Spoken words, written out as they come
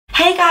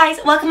Hey guys,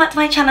 welcome back to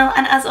my channel,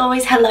 and as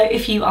always, hello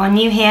if you are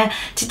new here.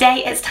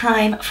 Today it's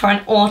time for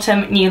an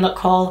autumn new look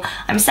haul.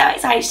 I'm so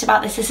excited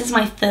about this. This is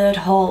my third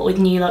haul with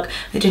new look.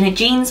 We're doing a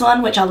jeans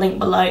one, which I'll link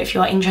below if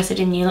you're interested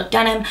in new look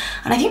denim,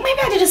 and I think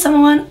maybe I did a summer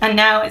one, and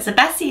now it's the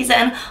best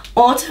season,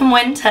 autumn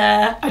winter.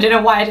 I don't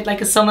know why I did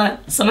like a summer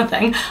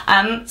thing,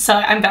 so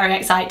I'm very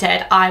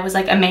excited. I was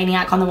like a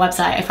maniac on the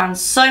website. I found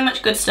so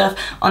much good stuff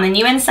on the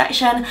new in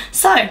section,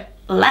 so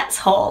let's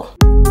haul.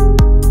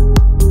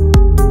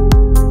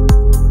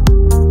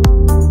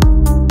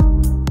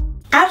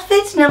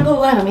 Outfit number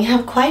one, we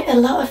have quite a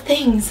lot of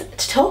things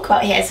to talk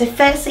about here. So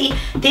firstly,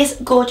 this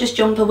gorgeous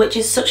jumper, which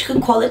is such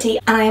good quality,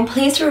 and I am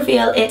pleased to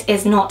reveal it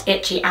is not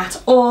itchy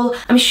at all.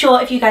 I'm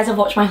sure if you guys have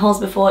watched my hauls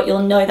before,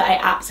 you'll know that I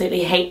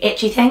absolutely hate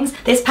itchy things.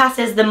 This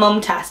passes the mum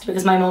test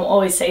because my mum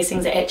always says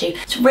things are itchy.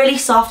 It's really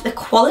soft. The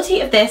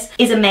quality of this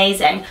is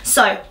amazing.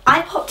 So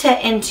I popped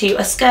it into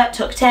a skirt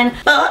tucked in,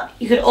 but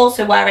you could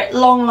also wear it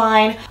long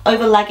line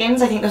over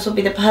leggings. I think this would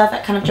be the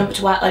perfect kind of jumper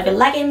to wear over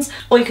leggings,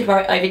 or you could wear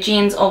it over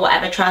jeans or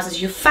whatever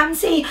trousers you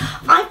fancy.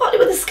 I bought it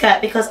with a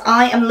skirt because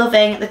I am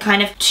loving the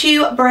kind of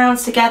two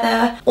browns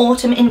together,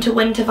 autumn into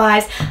winter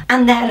vibes,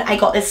 and then I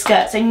got this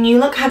skirt. So New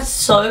Look had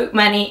so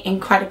many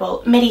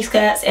incredible midi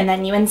skirts in their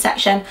new in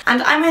section,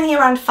 and I'm only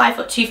around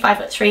 5'2",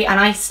 5'3", and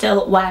I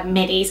still wear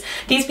midis.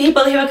 These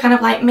people who are kind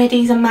of like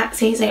midis and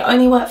maxis, they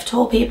only work for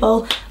tall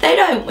people. They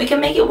don't. We can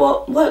make it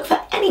work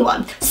for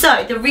anyone.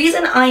 So the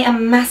reason I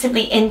am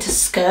massively into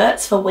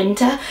skirts for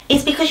winter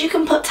is because you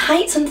can put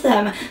tights under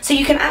them, so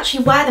you can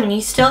actually wear them and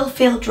you still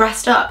feel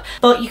dressed up,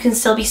 but you can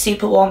still be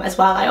super warm as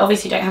well. I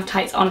obviously don't have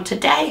tights on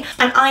today,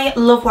 and I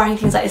love wearing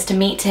things like this to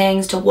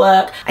meetings, to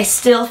work. I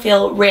still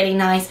feel really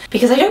nice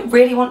because I don't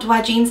really want to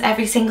wear jeans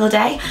every single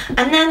day.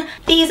 And then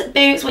these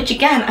boots, which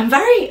again, I'm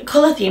very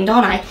colour themed,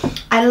 aren't I?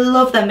 I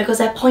love them because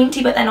they're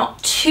pointy, but they're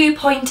not too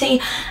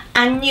pointy.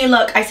 And New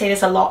Look, I say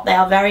this a lot, they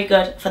are very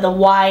good for the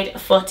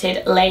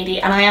wide-footed lady,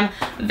 and I am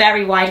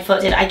very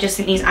wide-footed. I just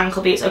think these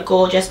ankle boots are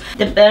gorgeous.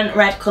 The burnt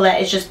red colour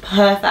is just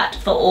perfect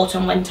for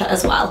autumn winter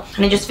as well,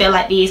 and I just feel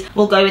like these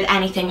will go with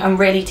anything and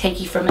really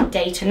take you from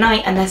day to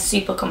night, and they're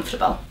super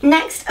comfortable.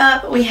 Next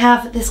up, we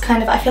have this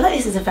kind of, I feel like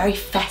this is a very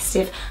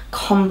festive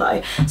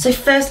combo. So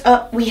first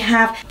up, we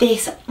have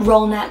this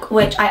roll neck,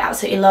 which I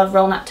absolutely love.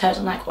 Roll neck,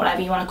 turtleneck,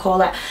 whatever you want to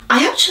call it.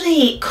 I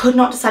actually could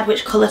not decide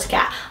which colour to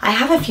get. I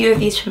have a few of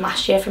these from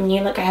last year from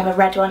New Look. I have a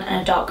red one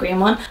and a dark green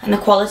one, and the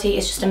quality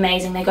is just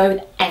amazing. They go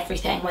with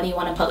everything, whether you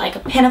want to put like a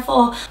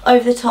pinafore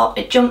over the top,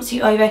 a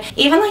jumpsuit over,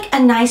 even like a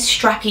nice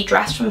strappy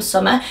dress from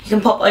summer, you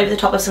can pop over the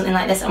top of something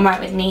like this and wear it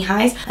with knee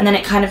highs, and then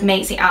it kind of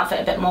makes the outfit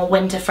a bit more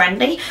winter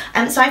friendly.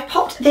 So I've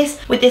popped this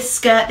with this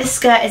skirt. This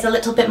skirt is a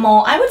little bit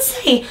more, I would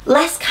say,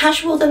 less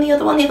casual than the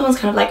other one. The other one's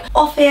kind of like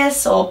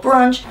office or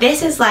brunch.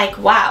 This is like,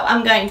 wow,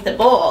 I'm going to the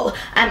ball.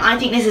 I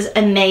think this is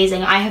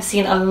amazing. I have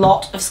seen a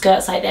lot of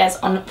skirts like this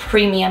on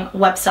premium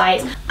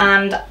websites,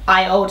 and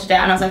I ordered it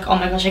and I was like, oh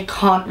my gosh, I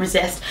can't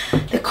resist.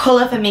 The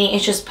colour for me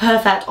is just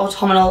perfect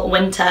autumnal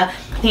winter.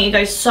 I think it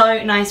goes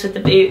so nice with the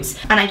boots,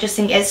 and I just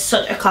think it's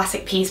such a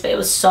classic piece, but it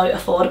was so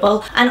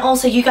affordable. And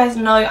also, you guys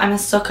know I'm a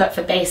sucker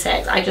for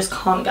basics. I just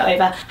can't get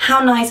over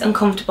how nice and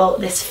comfortable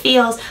this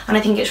feels, and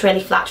I think it's really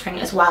flattering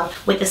as well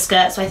with the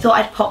skirt, so I thought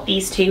I'd pop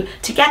these two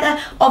together.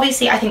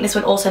 Obviously, I think this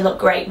would also look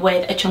great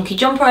with a chunky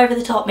jumper over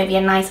the top, maybe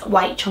a nice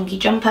white chunky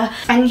jumper,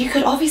 and you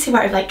could obviously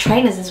wear it with like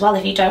trainers as well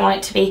if you don't want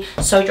it to be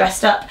so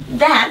dressed up.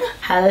 Then,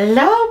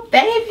 hello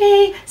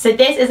baby! So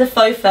this is a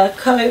faux fur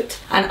coat,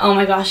 and oh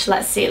my gosh,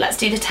 let's see, let's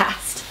do the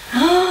test.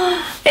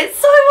 It's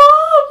so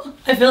warm!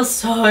 I feel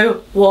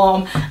so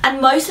warm.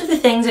 And most of the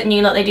things at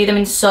New Look, they do them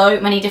in so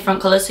many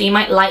different colours, so you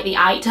might like the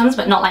items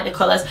but not like the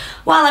colours.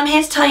 Well, I'm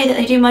here to tell you that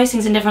they do most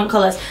things in different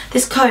colours.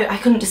 This coat, I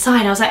couldn't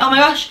decide. I was like, oh my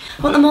gosh,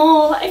 I want them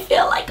all. I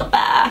feel like a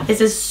bear.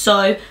 This is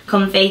so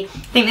comfy. I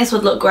think this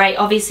would look great.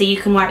 Obviously, you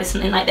can wear it with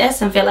something like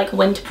this and feel like a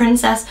winter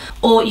princess,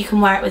 or you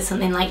can wear it with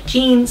something like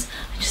jeans.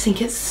 I just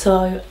think it's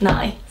so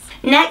nice.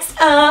 Next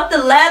up, the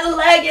leather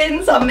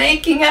leggings are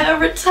making a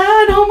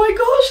return. Oh my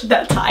gosh,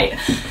 they're tight.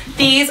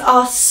 These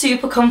are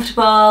super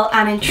comfortable,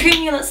 and in true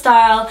New Look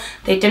style,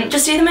 they didn't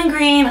just do them in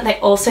green, they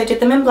also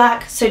did them in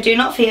black, so do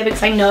not fear,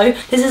 because I know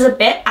this is a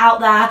bit out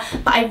there,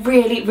 but I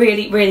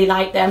really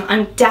like them.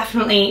 I'm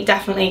definitely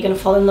gonna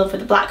fall in love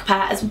with the black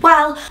pair as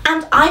well.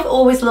 And I've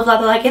always loved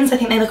leather leggings. I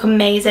think they look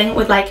amazing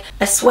with like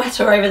a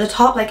sweater over the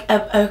top, like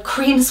a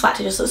cream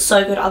sweater just looks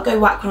so good. I'll go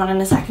whack one on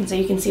in a second so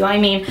you can see what I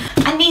mean.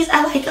 And these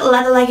are like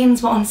leather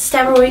leggings but on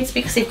steroids,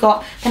 because they've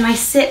got a nice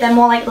sit. They're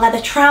more like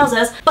leather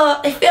trousers,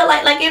 but they feel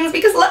like leggings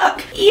because look,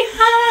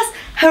 yes,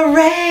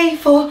 hooray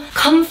for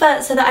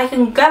comfort, so that I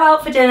can go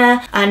out for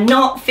dinner and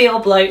not feel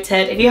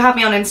bloated. If you have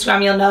me on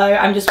Instagram, you'll know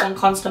I'm just one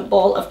constant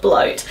ball of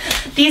bloat.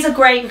 These are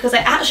great because I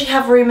actually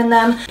have room in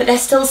them, but they're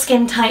still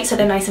skin tight, so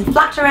they're nice and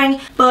flattering,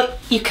 but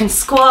you can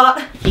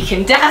squat, you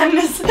can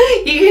dance,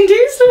 you can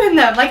do swim in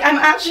them. Like, I'm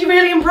actually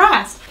really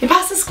impressed. They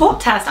passed the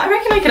squat test. I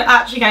reckon I could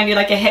actually go and do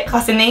like a hip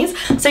class in these.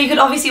 So you could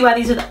obviously wear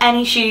these with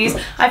any shoes.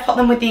 I pop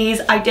them with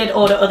these. I did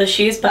order other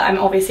shoes, but I'm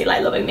obviously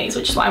like loving these,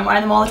 which is why I'm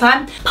wearing them all the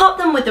time. Pop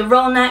them with the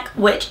roll neck,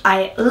 which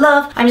I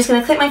love. I'm just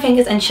gonna click my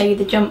fingers and show you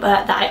the jumper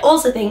that I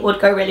also think would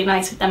go really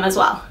nice with them as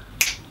well.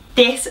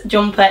 This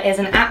jumper is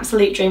an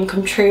absolute dream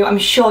come true. I'm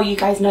sure you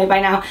guys know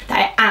by now that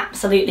I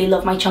absolutely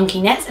love my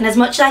chunky knits, and as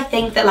much as I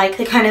think that like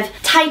the kind of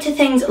tighter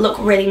things look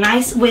really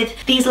nice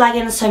with these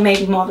leggings, so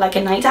maybe more of like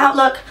a night out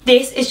look,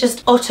 this is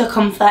just utter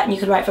comfort, and you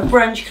could wear it for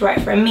brunch, you could wear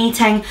it for a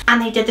meeting,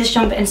 and they did this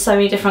jumper in so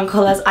many different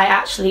colours. I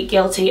actually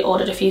guilty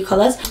ordered a few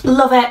colours.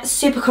 Love it,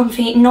 super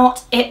comfy,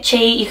 not itchy.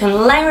 You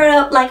can layer it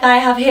up like I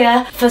have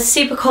here for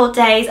super cold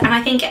days, and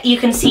I think you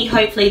can see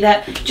hopefully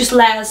that just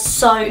layers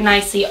so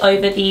nicely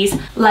over these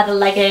leather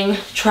leggings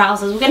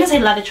trousers. We're gonna say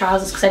leather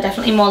trousers because they're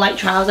definitely more like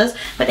trousers,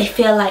 but they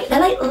feel like they're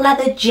like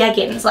leather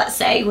jeggings, let's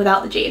say,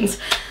 without the jeans.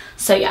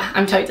 So yeah,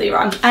 I'm totally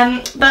wrong.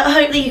 But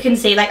hopefully you can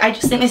see, like, I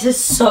just think this is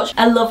such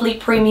a lovely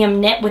premium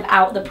knit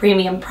without the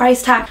premium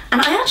price tag. And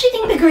I actually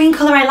think the green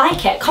colour, I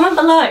like it. Comment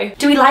below,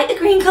 do we like the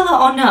green colour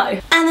or no?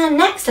 And then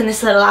next in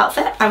this little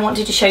outfit, I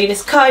wanted to show you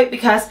this coat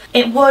because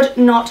it would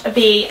not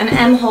be an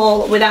M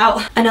haul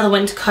without another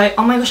winter coat.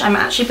 Oh my gosh, I'm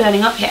actually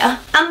burning up here.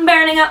 I'm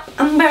burning up,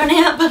 I'm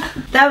burning up.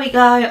 There we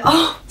go.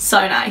 Oh,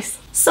 so nice.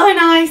 So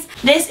nice.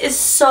 This is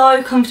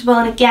so comfortable,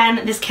 and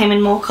again, this came in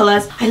more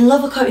colours. I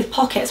love a coat with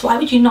pockets. Why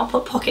would you not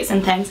put pockets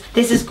in things?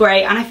 This is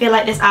great, and I feel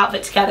like this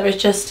outfit together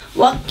is just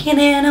walking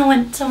in a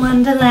winter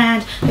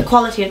wonderland. The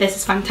quality of this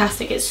is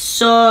fantastic. It's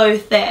so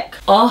thick.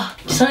 Oh,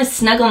 just want to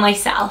snuggle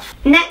myself.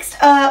 Next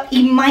up,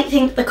 you might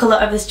think the colour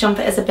of this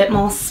jumper is a bit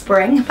more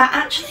spring, but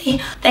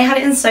actually they had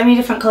it in so many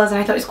different colours, and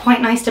I thought it was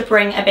quite nice to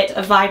bring a bit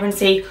of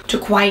vibrancy to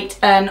quite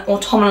an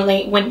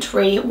autumnally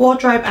wintry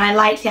wardrobe, and I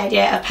liked the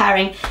idea of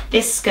pairing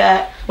this skirt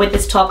with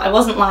this top. I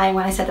wasn't lying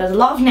when I said there was a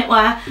lot of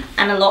knitwear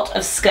and a lot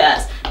of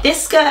skirts.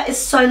 This skirt is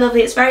so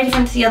lovely. It's very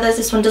different to the others.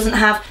 This one doesn't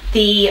have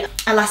the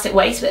elastic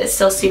waist, but it's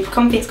still super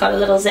comfy. It's got a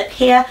little zip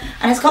here,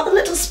 and it's got the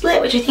little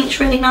split, which I think is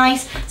really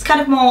nice. It's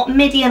kind of more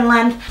midi in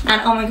length,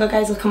 and oh my god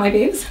guys, look at my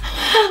boots.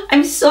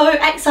 I'm so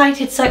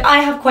excited. So I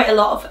have quite a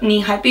lot of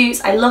knee-high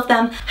boots. I love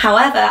them.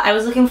 However, I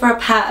was looking for a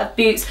pair of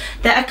boots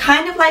that are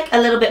kind of like a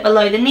little bit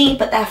below the knee,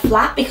 but they're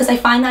flat, because I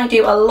find that I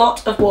do a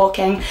lot of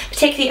walking,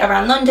 particularly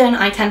around London.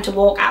 I tend to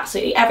walk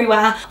absolutely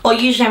everywhere, or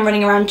usually I'm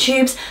running around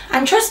tubes,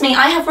 and trust me,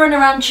 I have run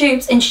around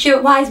tubes in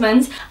Stuart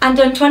Weitzman's and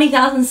done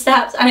 20,000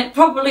 steps, and it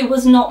probably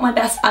was not my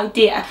best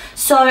idea.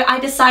 So I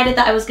decided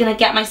that I was going to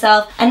get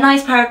myself a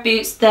nice pair of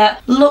boots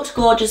that looked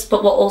gorgeous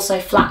but were also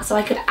flat, so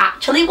I could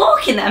actually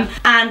walk in them,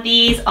 and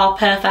these are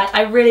perfect.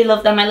 I really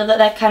love them. I love that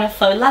they're kind of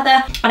faux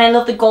leather, and I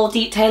love the gold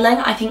detailing.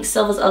 I think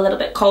silver's a little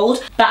bit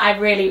cold, but I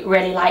really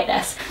like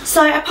this.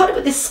 So I put it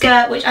with this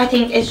skirt, which I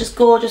think is just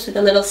gorgeous with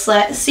a little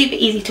slit. It's super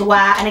easy to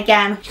wear, and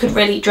again, you could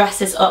really dress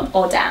this up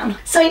or down.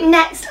 So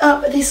next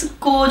up, this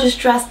gorgeous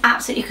dress,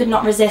 absolutely could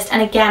not resist,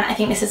 and again, I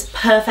think this is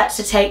perfect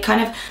to take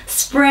kind of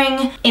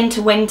spring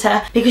into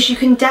winter, because you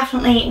can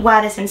definitely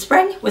wear this in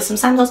spring with some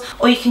sandals,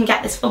 or you can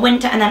get this for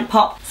winter and then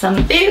pop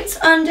some boots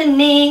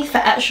underneath for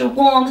extra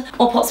warmth,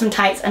 or put some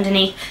tights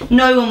underneath.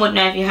 No one would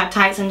know if you had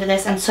tights under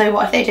this, and so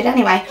what if they did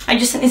anyway? I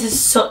just think this is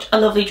such a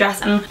lovely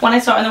dress, and when I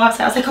saw it on the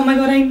website I was like, oh my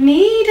god, I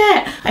need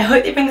it. I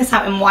hope they bring this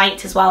out in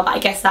white as well, but I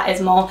guess that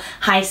is more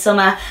high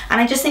summer,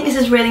 and I just think this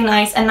is really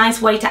nice, a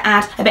nice way to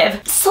add a bit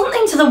of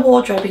something to the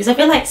wardrobe, because I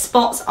feel like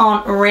spots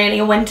aren't really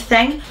a winter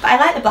thing, but I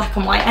like the black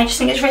and white. I just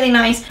think it's really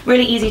nice,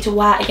 really easy to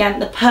wear. Again,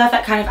 the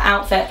perfect kind of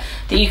outfit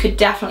that you could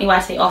definitely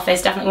wear to the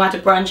office, definitely wear to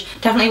brunch,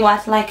 definitely wear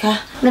to like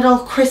a little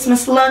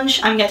Christmas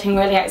lunch. I'm getting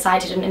really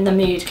excited and in the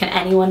mood, can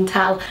anyone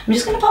tell? I'm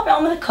just going to pop it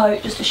on with a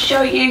coat just to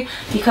show you,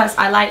 because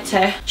I like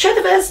to show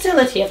the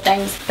versatility of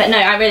things. But no,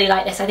 I really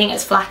like this. I think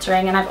it's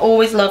flattering, and I've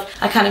always loved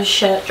a kind of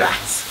shirt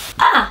dress.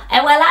 Ah,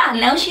 et voila,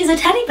 now she's a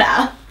teddy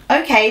bear.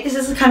 Okay, this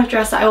is the kind of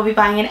dress that I will be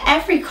buying in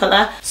every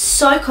colour.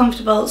 So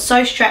comfortable,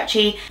 so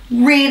stretchy,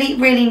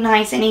 really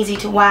nice and easy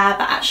to wear,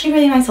 but actually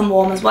really nice and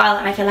warm as well,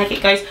 and I feel like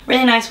it goes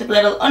really nice with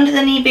little under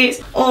the knee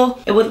boots, or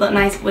it would look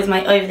nice with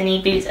my over the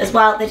knee boots as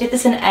well. They did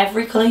this in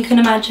every colour you can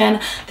imagine.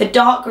 The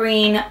dark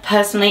green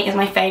personally is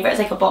my favourite. It's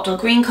like a bottle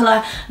green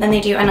colour, and then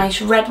they do a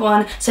nice red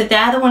one, so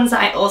they're the ones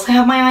that I also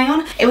have my eye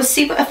on. It was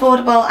super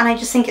affordable, and I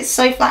just think it's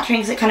so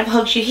flattering because it kind of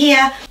hugs you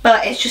here,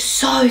 but it's just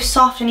so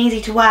soft and easy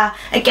to wear.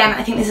 Again,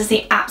 I think this is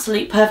the absolute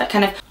perfect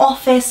kind of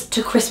office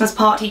to Christmas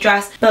party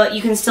dress, but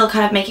you can still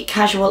kind of make it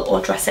casual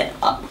or dress it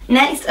up.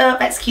 Next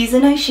up, excuse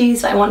the no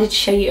shoes, but I wanted to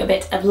show you a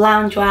bit of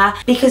loungewear,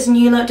 because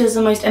New Look does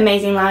the most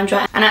amazing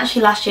loungewear, and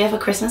actually last year for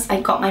Christmas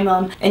I got my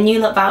mum a New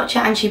Look voucher,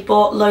 and she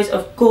bought loads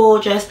of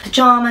gorgeous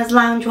pyjamas,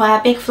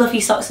 loungewear, big fluffy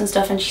socks and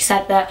stuff, and she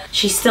said that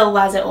she still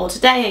wears it all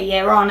today, a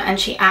year on, and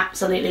she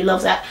absolutely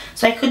loves it.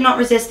 So I could not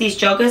resist these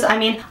joggers. I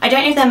mean, I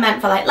don't know if they're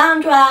meant for like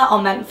loungewear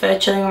or meant for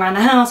chilling around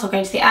the house or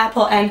going to the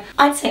airport, and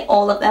I'd say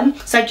all of them.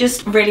 So I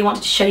just really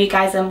wanted to show you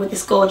guys them with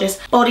this gorgeous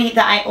body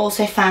that I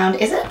also found.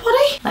 Is it a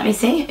body? Let me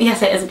see.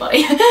 Yes, it is a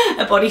body.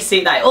 A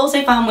bodysuit that I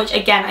also found, which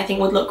again I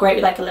think would look great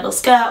with like a little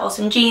skirt or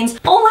some jeans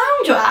or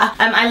loungewear.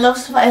 I love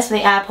sweaters for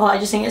the airport. I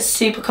just think it's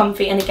super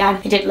comfy, and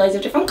again they did loads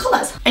of different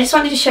colours. I just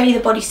wanted to show you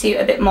the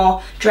bodysuit a bit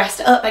more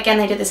dressed up. Again,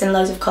 they did this in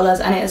loads of colours,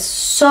 and it is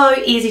so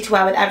easy to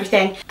wear with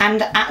everything,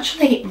 and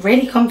actually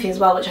really comfy as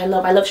well, which I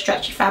love. I love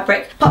stretchy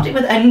fabric. Popped it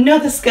with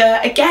another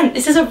skirt. Again,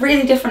 this is a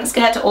really different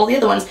skirt to all the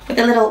other ones, with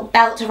a little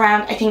belt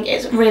around. I think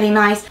it's really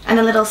nice, and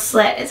a little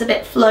slit. It's a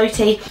bit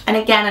floaty, and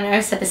again, I know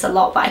I've said this a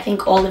lot, but I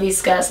think all of these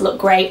skirts look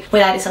great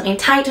with either something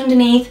tight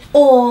underneath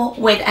or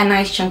with a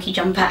nice chunky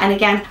jumper. And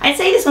again, I'd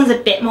say this one's a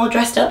bit more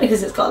dressed up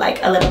because it's got like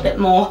a little bit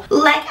more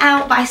leg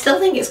out, but I still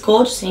think it's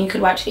gorgeous, and you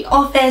could wear it to the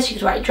office, you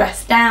could wear it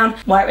dressed down,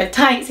 wear it with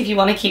tights if you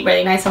want to keep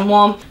really nice and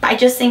warm. But I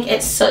just think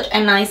it's such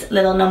a nice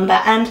little number,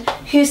 and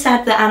who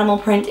said that animal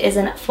print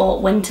isn't for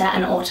winter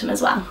and autumn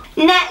as well?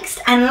 Next,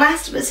 and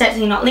last but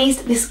certainly not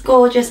least, this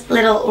gorgeous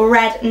little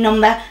red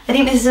number. I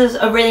think this is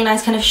a really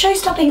nice kind of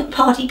show-stopping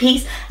party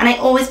piece, and I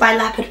always buy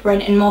leopard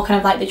print in more kind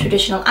of like the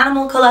traditional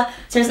animal colour,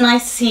 so it's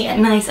nice to see a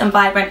nice and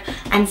vibrant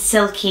and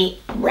silky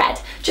red.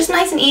 Just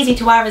nice and easy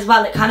to wear as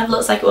well. It kind of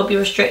looks like it would be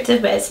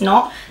restrictive, but it's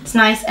not. It's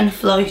nice and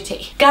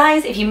floaty.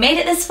 Guys, if you made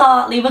it this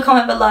far, leave a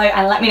comment below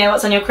and let me know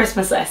what's on your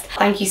Christmas list.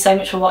 Thank you so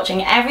much for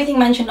watching. Everything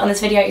mentioned on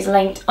this video is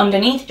linked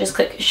underneath. Just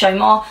click show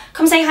more.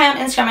 Come say hi on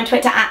Instagram and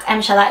Twitter at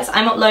emtalks.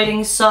 I'm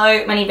uploading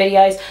so many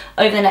videos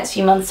over the next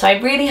few months, so I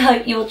really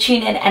hope you will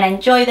tune in and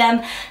enjoy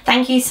them.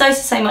 Thank you so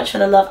much for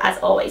the love as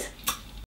always.